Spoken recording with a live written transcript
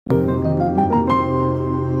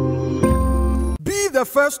the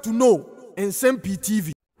first to know in Nsem-Pii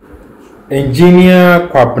TV. Engineer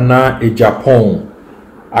Kwabena Agyapong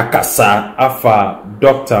akasa afa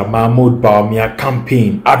Dr. Bawumia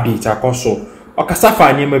campaign update akoso akasa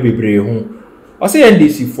fa nyema bebre hu o say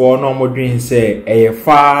NDC for no modern say a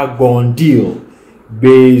far gone deal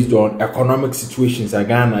based on economic situations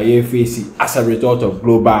Ghana ye face as a result of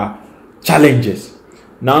global challenges.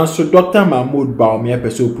 Now so Dr. Bawumia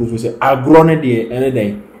person prove say agrone de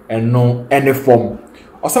anything and no any form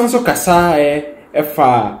osanso kasa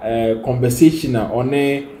conversation on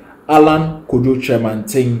Alan Kojo chairman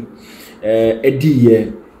thing the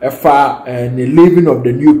living of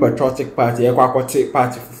the new patriotic party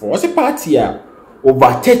party for what's a party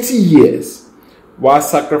over 30 years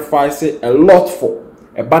was sacrificing a lot for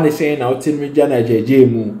a banner saying out in region a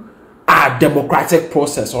democratic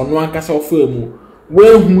process on one case of film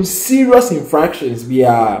where serious infractions be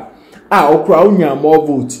okra more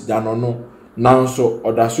votes than no now so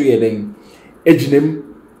or that's Ejinem.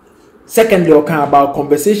 Secondly, okay, about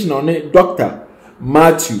conversation on it, Dr.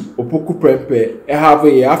 Matthew Opoku Prempe have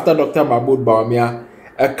after Dr. Bawumia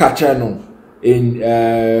a catcher in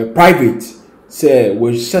private say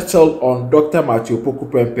we settled on Dr. Matthew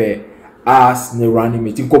Opoku Prempe as the running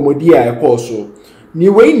meeting. Komodia also ni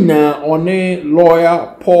way na on a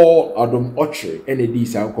lawyer Paul Adam Ochre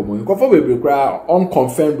NADC and Komo. Confirm we require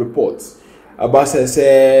unconfirmed reports about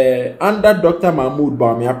say under Dr.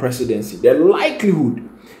 Bawumia presidency, the likelihood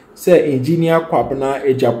say Engineer Kwabena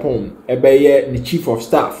Agyapong the chief of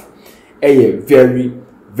staff very,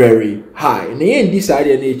 very high. And in this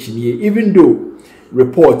area even though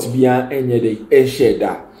reports beyond any day share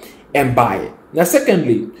that and buy it. Now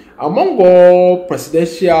secondly, among all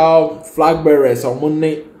presidential flag bearers on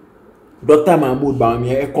Monday, Dr.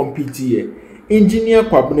 Bawumia compete Engineer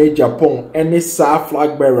Kwabena Agyapong and the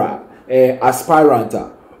flag bearer aspirant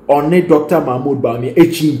on Dr. Bawumia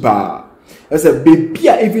Echimpa. As a baby,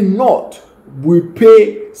 even not we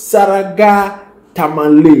pay Saraga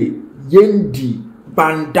Tamale Yendi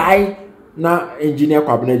Bandai na Engineer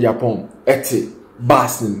Kwabena Agyapong eti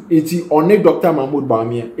Basin eti on Dr.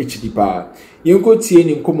 Bawumia Echimpa. Yenko tie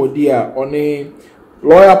ni nkomodia on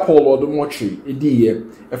lawyer Paul Odumochi ediye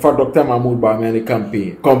for Dr. Bawumia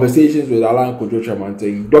campaign conversations with Alan Kojo chairman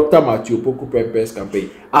Dr. Matthew Opoku Prempe's campaign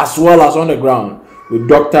as well as on the ground with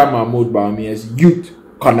Dr. Bawumia's Youth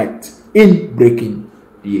Connect in breaking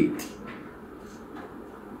the 8.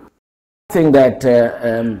 I think that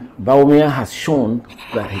Bawumia has shown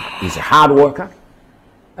that he's a hard worker.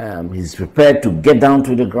 He's prepared to get down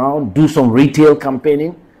to the ground, do some retail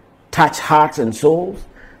campaigning, touch hearts and souls.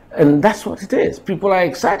 And that's what it is. People are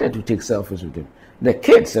excited to take selfies with him. The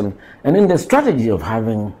kids and in the strategy of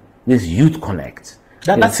having this youth connect.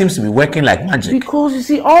 That seems to be working like magic. Because you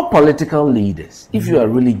see, all political leaders, if you are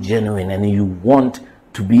really genuine and you want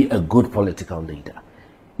to be a good political leader,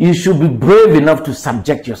 you should be brave enough to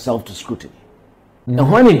subject yourself to scrutiny.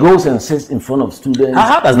 And when he goes and sits in front of students...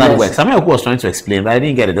 How does that work? Samuel was trying to explain, but I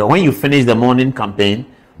didn't get it. When you finish the morning campaign,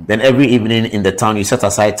 then every evening in the town, you set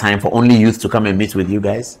aside time for only youth to come and meet with you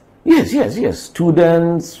guys? Yes.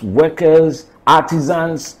 Students, workers,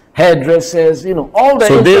 artisans, hairdressers, all the...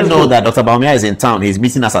 So they know that Dr. Bawumia is in town. He's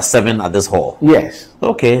meeting us at 7 at this hall. Yes.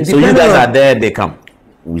 Okay. So you guys are there, they come.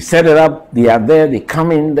 We set it up, they are there, they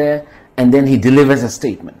come in there, and then he delivers a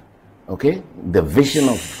statement. Okay? The vision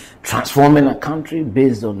of transforming a country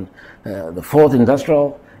based on the fourth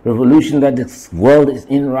industrial revolution that this world is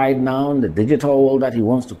in right now, the digital world that he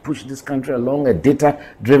wants to push this country along, a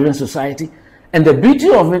data-driven society. And the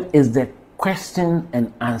beauty of it is the question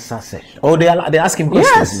and answer session. Oh, they ask him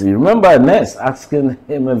questions? Yes. You remember Ernest asking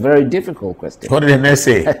him a very difficult question. What did Ernest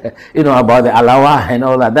say? About the allowance and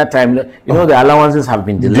all that. That time, the allowances have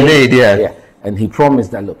been delayed. Yeah. And he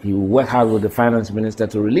promised that, look, he will work hard with the finance minister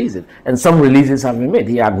to release it. And some releases have been made.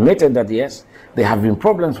 He admitted that, yes, there have been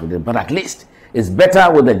problems with it, but at least it's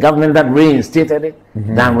better with the government that reinstated it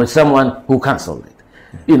than with someone who cancelled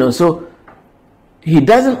it. So he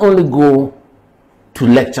doesn't only go to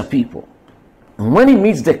lecture people. And when he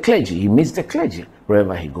meets the clergy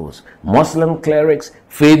wherever he goes. Muslim clerics,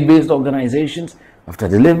 faith-based organizations, after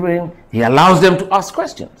delivering, he allows them to ask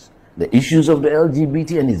questions. The issues of the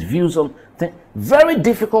LGBT and his views on things. Very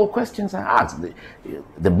difficult questions are asked.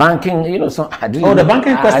 The banking, the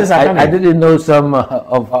banking questions are coming. I didn't know some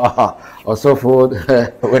or so forth.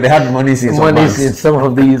 Where they had money in some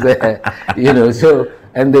of these,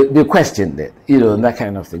 and they questioned it, and that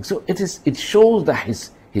kind of thing. So it shows that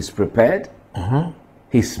he's prepared.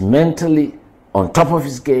 He's mentally on top of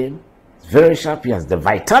his game. He's very sharp. He has the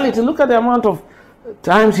vitality. Look at the amount of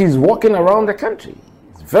times he's walking around the country.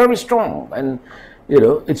 He's very strong. And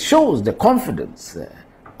it shows the confidence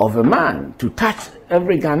of a man to touch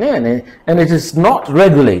every Ghanaian, and it is not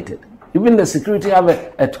regulated. Even the security have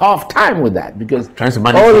a tough time with that, because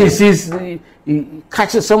all he sees, he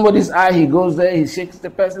catches somebody's eye, he goes there, he shakes the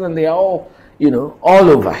person, and they are all, all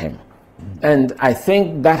over him. And I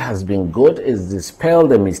think that has been good, is dispel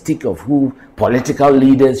the mystique of who political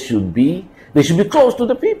leaders should be. They should be close to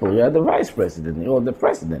the people. You are the vice president or the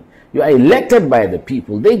president. You are elected by the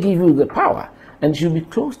people. They give you the power, and you should be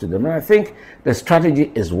close to them. And I think the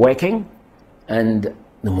strategy is working, and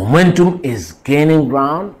the momentum is gaining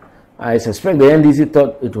ground. I suspect the NDC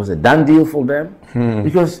thought it was a done deal for them,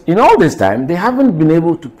 because in all this time, they haven't been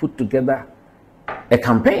able to put together a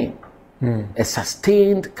campaign, a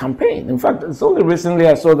sustained campaign. In fact, it's only recently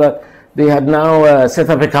I saw that they had now set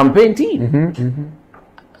up a campaign team.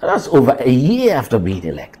 That's over a year after being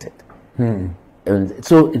elected. And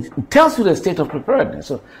so it tells you the state of preparedness.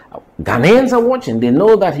 So Ghanaians are watching. They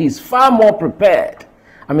know that he's far more prepared.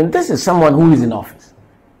 I mean, this is someone who is in office.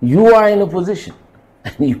 You are in opposition,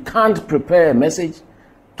 and you can't prepare a message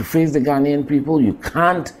to face the Ghanaian people. You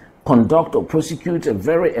can't conduct or prosecute a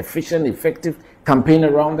very efficient, effective campaign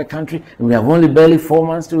around the country. And we have only barely 4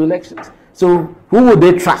 months to elections. So who would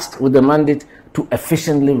they trust with the mandate to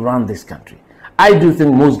efficiently run this country? I do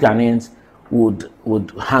think most Ghanaians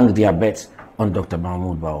would hang their bets on Dr.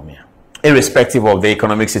 Bawumia. Irrespective of the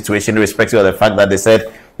economic situation, irrespective of the fact that they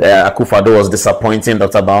said Akufo-Addo was disappointing,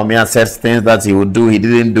 Dr. Bawumia said things that he would do, he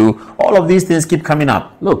didn't do. All of these things keep coming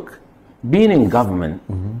up. Look, being in government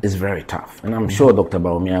is very tough. And I'm sure Dr.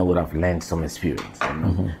 Bawumia would have learned some experience,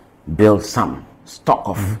 built some stock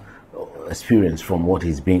of experience from what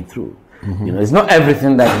he's been through. It's not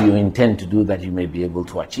everything that you intend to do that you may be able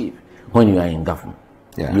to achieve when you are in government.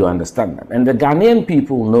 You understand that. And the Ghanaian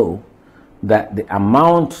people know that the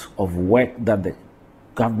amount of work that the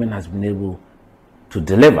government has been able to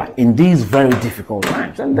deliver in these very difficult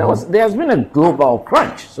times. And there has been a global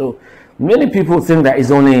crunch. So many people think that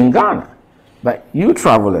it's only in Ghana. But you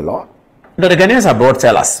travel a lot. No, the Ghanaians abroad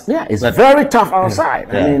tell us. Yeah, it's very tough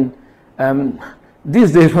outside. I mean,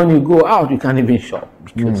 these days when you go out, you can't even shop,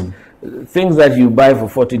 because things that you buy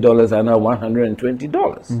for $40 are now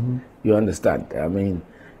 $120. You understand? I mean,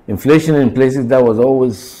 inflation in places that was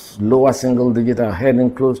always lower single digit are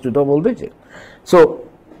heading close to double digit. So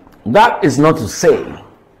that is not to say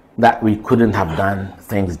that we couldn't have done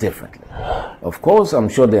things differently. Of course, I'm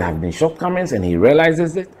sure there have been shortcomings, and he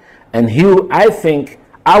realizes it. And I think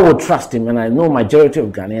I would trust him, and I know majority of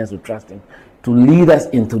Ghanaians would trust him, to lead us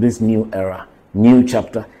into this new era, new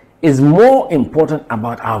chapter. Is more important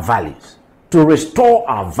about our values, to restore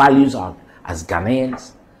our values as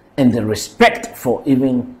Ghanaians, and the respect for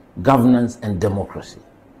even governance and democracy.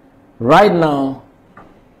 Right now,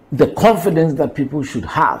 the confidence that people should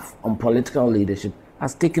have on political leadership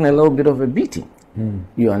has taken a little bit of a beating.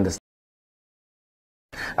 You understand?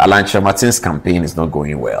 Alan Kyerematen's campaign is not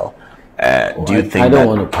going well. Do you think I don't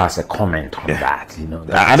want to pass a comment on that.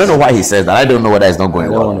 I don't know why he says that. I don't know whether it's not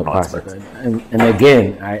going well or not. And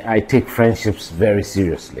again, I take friendships very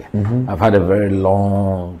seriously. I've had a very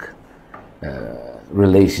long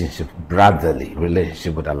brotherly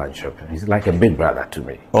relationship with Alan Kyerematen. He's like a big brother to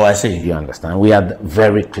me. Oh, I see. You understand? We are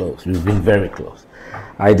very close. We've been very close.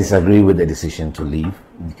 I disagree with the decision to leave,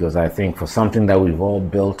 because I think for something that we've all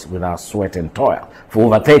built with our sweat and toil for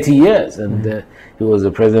over 30 years, and he was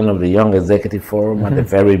the president of the Young Executive Forum at the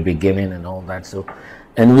very beginning and all that. So,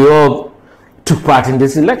 and we all took part in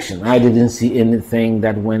this election. I didn't see anything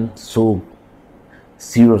that went so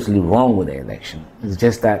seriously wrong with the election. It's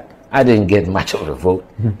just that I didn't get much of the vote.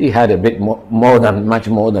 He had a bit much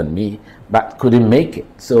more than me, but couldn't make it.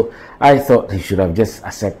 So I thought he should have just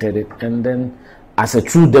accepted it, and then, as a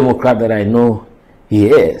true Democrat that I know he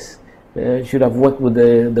is, should have worked with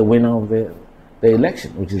the winner of the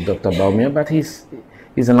election, which is Dr. Bawumia. But he's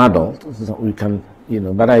an adult, so we can,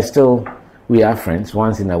 but we are friends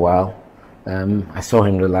once in a while. I saw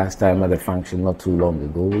him the last time at a function not too long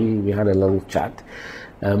ago. We had a little chat.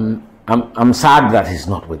 I'm sad that he's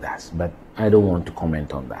not with us, but I don't want to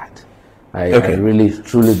comment on that. I really,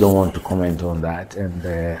 truly don't want to comment on that, and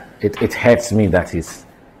it hurts me that he's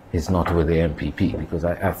not with the NPP, because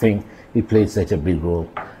I think he played such a big role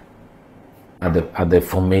at the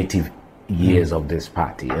formative years of this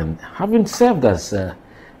party, and having served as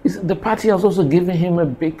the party has also given him a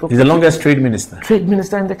big. He's the longest trade minister. Trade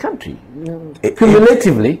minister in the country,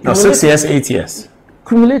 cumulatively. No, 6 years, 8 years.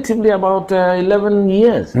 Cumulatively about 11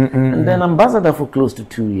 years, and then ambassador for close to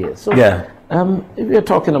 2 years. So, if you're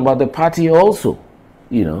talking about the party also,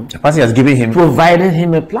 the party has given him, provided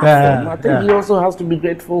him a platform. I think he also has to be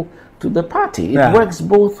grateful to the party. It works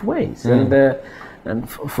both ways, and And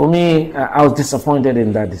for me, I was disappointed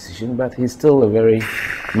in that decision, but he's still a very,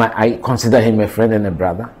 I consider him a friend and a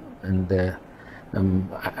brother. And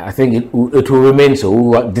I think it will remain so. We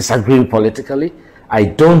will disagree politically. I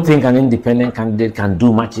don't think an independent candidate can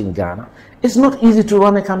do much in Ghana. It's not easy to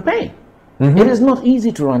run a campaign. It is not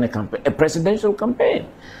easy to run a presidential campaign.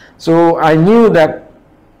 So I knew that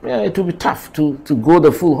it would be tough to go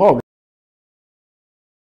the full hog.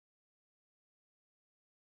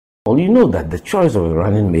 Well, you know that the choice of a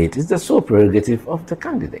running mate is the sole prerogative of the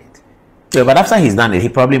candidate. Yeah, but after he's done it, he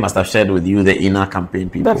probably must have shared with you the inner campaign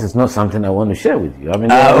people. That is not something I want to share with you. I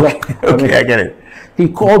mean, okay, I get it. He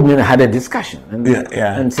called me and had a discussion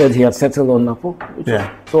and said he had settled on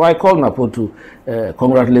NAPO. So I called NAPO to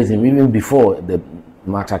congratulate him even before the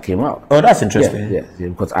matter came out. Oh, that's interesting. Yes,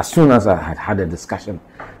 because as soon as I had had a discussion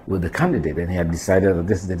with the candidate and he had decided that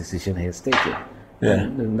this is the decision he has taken,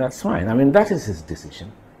 then that's fine. I mean, that is his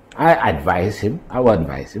decision. I will advise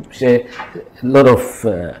him, share a lot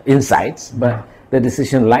of insights, but the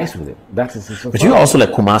decision lies with him. That is his. But you're also like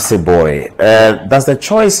Kumasi boy. Does the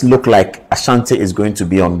choice look like Ashanti is going to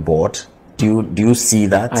be on board? Do you see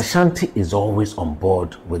that? Ashanti is always on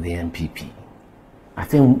board with the NPP. I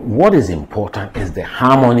think what is important is the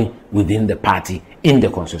harmony within the party in the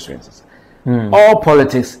constituencies. All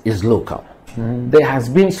politics is local. There has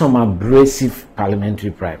been some abrasive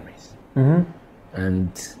parliamentary primaries.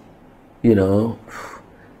 And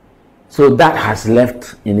so that has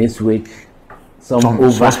left in its wake some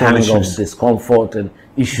overhang of discomfort and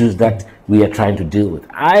issues that we are trying to deal with.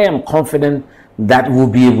 I am confident that we'll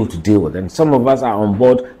be able to deal with, and some of us are on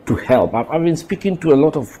board to help. I've been speaking to a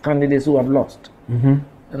lot of candidates who have lost, and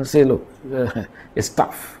I say, look, it's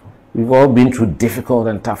tough. We've all been through difficult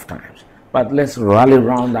and tough times, but let's rally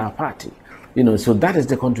around our party. So that is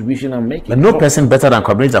the contribution I'm making. But no person better than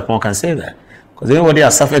Kwabena Agyapong can say that. Because anybody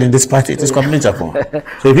has suffered in this party, it is Kwabena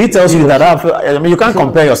Agyapong. So if he tells you that, you can't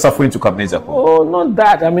compare your suffering to Kwabena Agyapong. Oh, not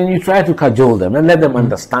that. I mean, you try to cajole them and let them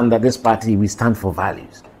understand that this party, we stand for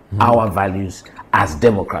values. Our values as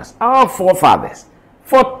Democrats. Our forefathers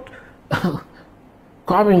fought Kwame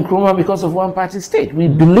Nkrumah because of one party state. We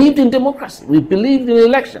believed in democracy. We believed in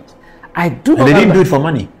elections. And they didn't do it for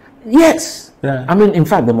money. Yes. I mean, in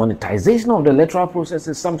fact, the monetization of the electoral process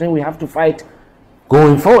is something we have to fight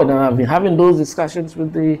going forward. And I've been having those discussions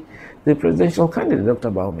with the presidential candidate,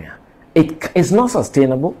 Dr. Bawumia. It's not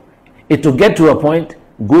sustainable. It will get to a point,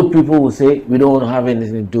 good people will say, we don't want to have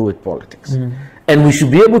anything to do with politics. And we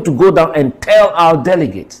should be able to go down and tell our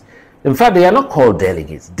delegates. In fact, they are not called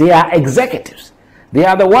delegates. They are executives. They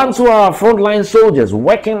are the ones who are frontline soldiers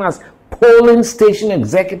working as polling station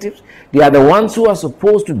executives. They are the ones who are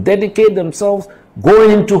supposed to dedicate themselves,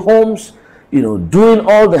 going into homes, doing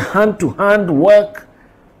all the hand-to-hand work,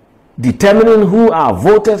 determining who our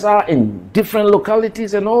voters are in different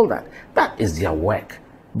localities and all that. That is their work.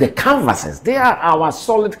 The canvassers, they are our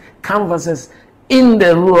solid canvassers in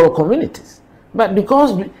the rural communities. But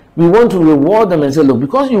because we want to reward them and say, look,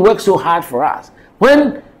 because you work so hard for us,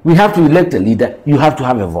 when we have to elect a leader, you have to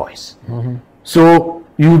have a voice. So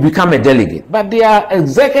you become a delegate. But they are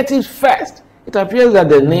executives first. It appears that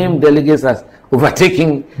the name delegates has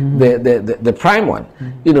overtaking the prime one.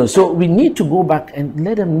 So we need to go back and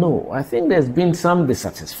let them know. I think there's been some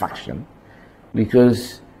dissatisfaction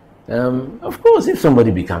because, of course, if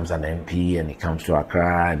somebody becomes an MP and he comes to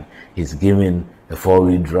Accra and he's given a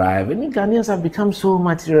 4-wheel drive, and Ghanaians have become so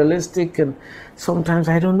materialistic, and sometimes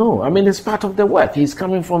I don't know. I mean, it's part of the work. He's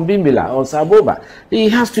coming from Bimbila or Saboba. He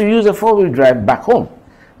has to use a 4-wheel drive back home.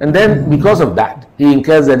 And then because of that, he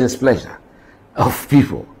incurs the displeasure of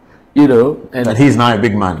people, and but he's now a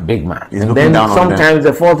big man. He's and then sometimes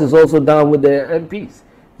the fault is also down with the MPs.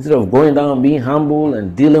 Instead of going down and being humble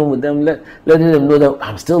and dealing with them, letting them know that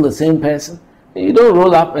I'm still the same person. You don't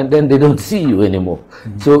roll up and then they don't see you anymore.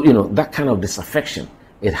 So, that kind of disaffection,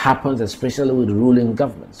 it happens especially with ruling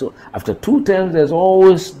government. So after 2 terms, there's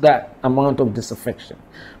always that amount of disaffection.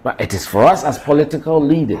 But it is for us as political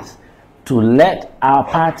leaders to let our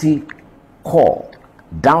party call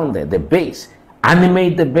down there, the base,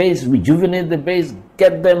 animate the base, rejuvenate the base,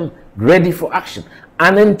 get them ready for action.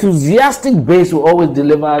 An enthusiastic base will always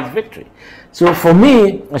deliver us victory. So for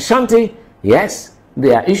me, Ashanti, yes,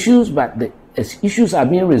 there are issues, but the issues are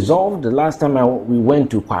being resolved. The last time we went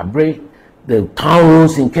to Kwabre, the town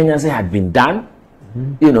rules in Kenya had been done,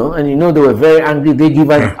 and they were very angry. They give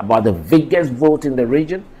us about the biggest vote in the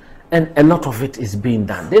region, and a lot of it is being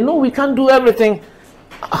done. They know we can't do everything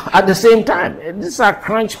at the same time. These are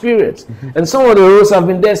crunch periods, and some of the rules have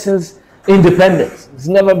been there since independence. It's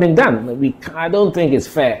never been done. I don't think it's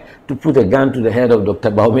fair to put a gun to the head of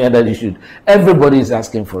Dr. Bawumia that everybody is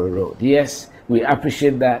asking for a road. Yes, We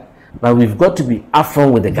appreciate that. But we've got to be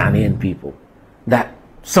upfront with the Ghanaian people that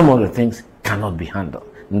some of the things cannot be handled.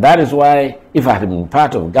 And that is why, if I had been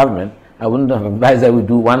part of government, I wouldn't have advised that we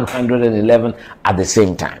do 111 at the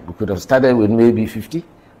same time. We could have started with maybe 50,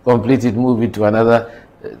 complete it, move it to another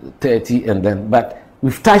 30, and then, but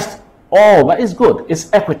we've touched all, but it's good.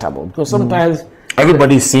 It's equitable, because sometimes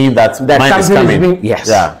everybody's seeing that money is coming. Yes.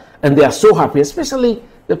 Yeah. And they are so happy, especially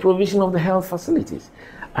the provision of the health facilities.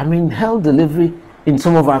 I mean, health delivery in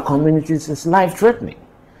some of our communities is life-threatening.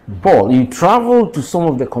 Paul, you travel to some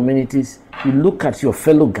of the communities, you look at your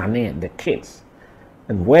fellow Ghanaian, the kids,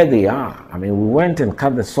 and where they are. I mean, we went and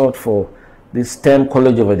cut the salt for this STEM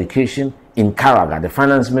College of Education in Karaga, the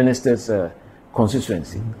finance minister's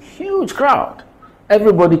constituency. Huge crowd.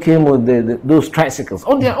 Everybody came with those tricycles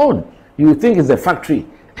on their own. You would think it's a factory.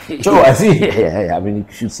 Sure, I see. Yeah, I mean, you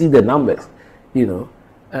should see the numbers, you know.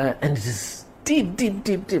 And it is deep, deep,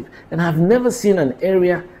 deep, deep. And I've never seen an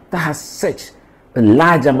area that has such a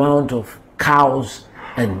large amount of cows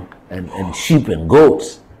and sheep and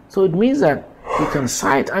goats. So it means that you can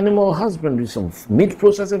cite animal husbandry, some meat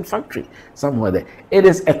processing factory somewhere there. It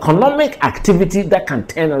is economic activity that can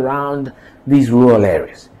turn around these rural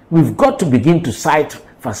areas. We've got to begin to cite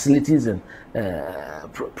facilities and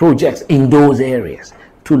projects in those areas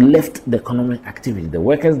to lift the economic activity. The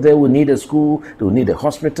workers there will need a school, they will need a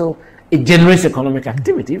hospital. It generates economic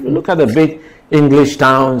activity. If you look at the big English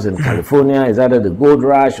towns in California, it's either the gold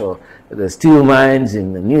rush or the steel mines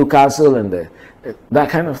in Newcastle and that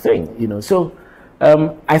kind of thing, you know. So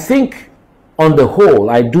I think on the whole,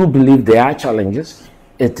 I do believe there are challenges.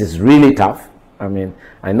 It is really tough. I mean,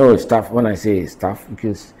 I know it's tough when I say it's tough,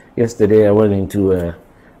 because yesterday I went into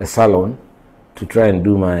a salon to try and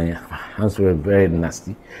do my hands were very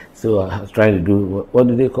nasty. So I was trying to do, what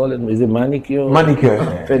do they call it? Is it manicure? Manicure.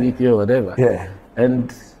 Yeah. Pedicure, whatever. Yeah.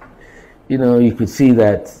 And, you know, you could see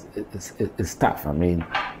that it's tough. I mean,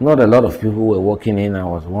 not a lot of people were walking in. I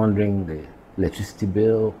was wondering the electricity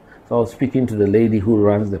bill. So I was speaking to the lady who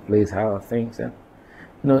runs the place, how are things. And,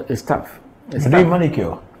 you know, it's tough. It's tough.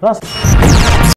 Manicure. That's